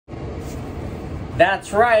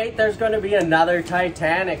That's right, there's going to be another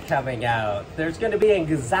Titanic coming out. There's going to be an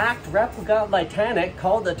exact replica of Titanic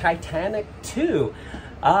called the Titanic II.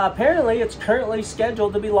 Apparently, it's currently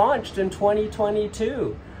scheduled to be launched in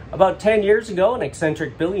 2022. About 10 years ago, an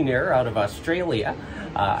eccentric billionaire out of Australia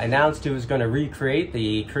announced he was going to recreate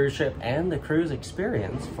the cruise ship and the cruise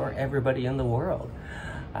experience for everybody in the world.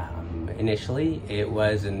 Initially, it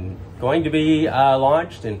was going to be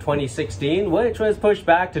launched in 2016, which was pushed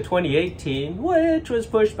back to 2018, which was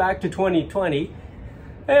pushed back to 2020.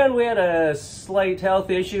 And we had a slight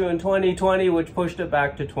health issue in 2020, which pushed it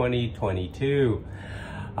back to 2022.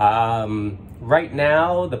 Right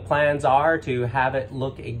now, the plans are to have it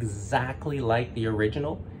look exactly like the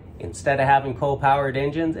original. Instead of having coal-powered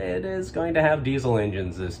engines, it is going to have diesel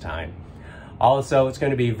engines this time. Also, it's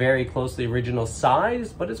going to be very close to the original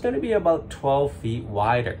size, but it's going to be about 12 feet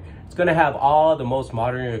wider. It's going to have all the most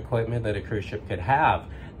modern equipment that a cruise ship could have.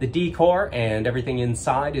 The decor and everything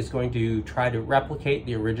inside is going to try to replicate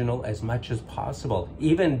the original as much as possible,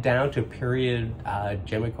 even down to period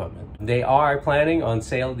gym equipment. They are planning on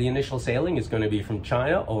the initial sailing is going to be from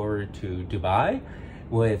China over to Dubai,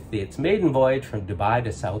 with its maiden voyage from Dubai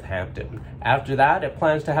to Southampton. After that, it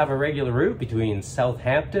plans to have a regular route between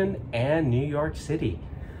Southampton and New York City.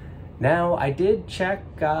 Now, I did check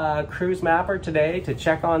Cruise Mapper today to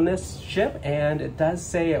check on this ship, and it does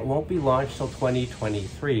say it won't be launched till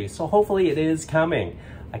 2023, so hopefully it is coming.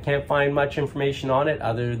 I can't find much information on it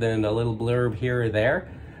other than a little blurb here or there,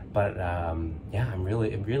 but yeah, I'm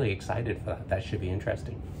really excited for that. That should be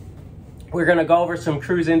interesting. We're gonna go over some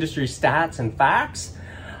cruise industry stats and facts.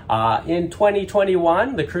 In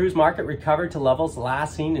 2021, the cruise market recovered to levels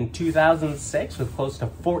last seen in 2006 with close to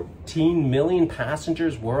 14 million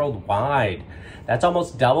passengers worldwide. That's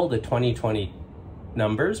almost double the 2020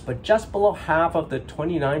 numbers, but just below half of the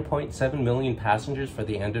 29.7 million passengers for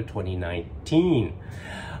the end of 2019. In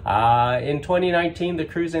 2019, the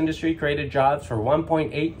cruise industry created jobs for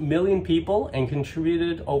 1.8 million people and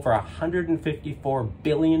contributed over $154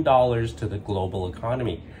 billion to the global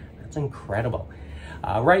economy. That's incredible.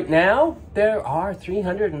 Right now, there are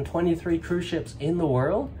 323 cruise ships in the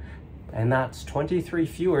world, and that's 23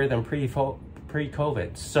 fewer than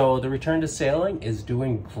pre-COVID. So the return to sailing is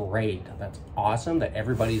doing great. That's awesome that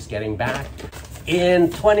everybody's getting back. In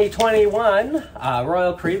 2021,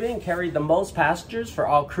 Royal Caribbean carried the most passengers for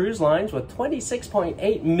all cruise lines with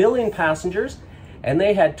 26.8 million passengers, and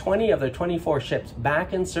they had 20 of their 24 ships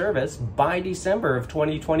back in service by December of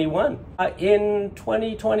 2021. In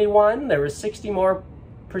 2021, there were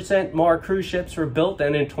 60% more cruise ships were built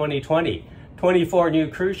than in 2020. 24 new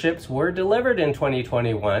cruise ships were delivered in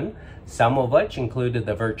 2021, some of which included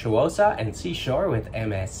the Virtuosa and Seashore with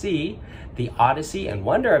MSC, the Odyssey and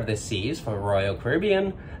Wonder of the Seas for Royal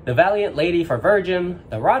Caribbean, the Valiant Lady for Virgin,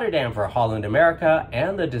 the Rotterdam for Holland America,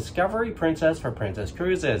 and the Discovery Princess for Princess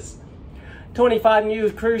Cruises. 25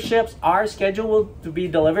 new cruise ships are scheduled to be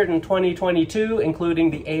delivered in 2022,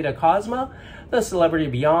 including the Ada Cosma, the Celebrity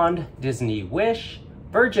Beyond, Disney Wish,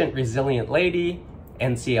 Virgin Resilient Lady,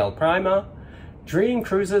 NCL Prima, Dream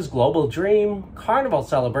Cruises Global Dream, Carnival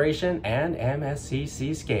Celebration, and MSC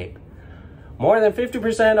Seascape. More than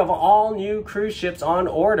 50% of all new cruise ships on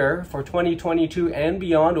order for 2022 and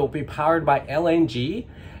beyond will be powered by LNG,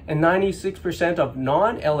 and 96% of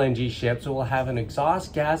non-LNG ships will have an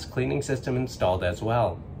exhaust gas cleaning system installed as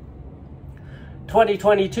well.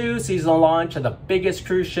 2022 sees the launch of the biggest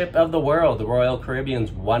cruise ship of the world, the Royal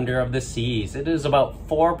Caribbean's Wonder of the Seas. It is about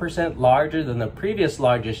 4% larger than the previous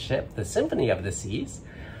largest ship, the Symphony of the Seas.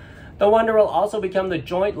 The Wonder will also become the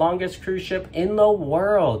joint longest cruise ship in the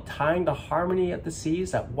world, tying the Harmony of the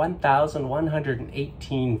Seas at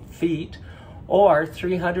 1,118 feet, or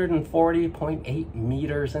 340.8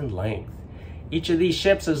 meters in length. Each of these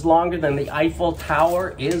ships is longer than the Eiffel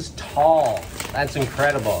Tower is tall. That's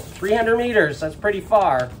incredible. 300 meters, that's pretty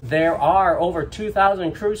far. There are over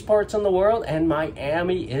 2,000 cruise ports in the world, and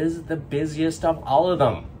Miami is the busiest of all of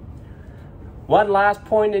them. One last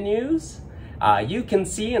point of news. You can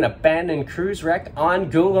see an abandoned cruise wreck on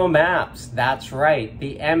Google Maps. That's right,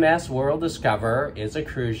 the MS World Discoverer is a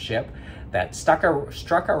cruise ship that struck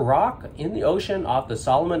a rock in the ocean off the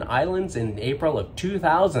Solomon Islands in April of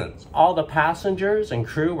 2000. All the passengers and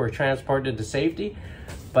crew were transported to safety,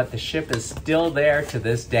 but the ship is still there to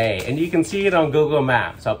this day, and you can see it on Google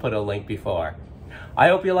Maps. I'll put a link before. I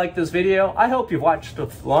hope you liked this video. I hope you've watched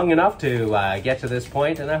long enough to get to this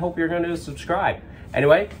point, and I hope you're going to subscribe.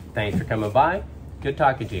 Anyway, thanks for coming by. Good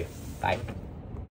talking to you. Bye.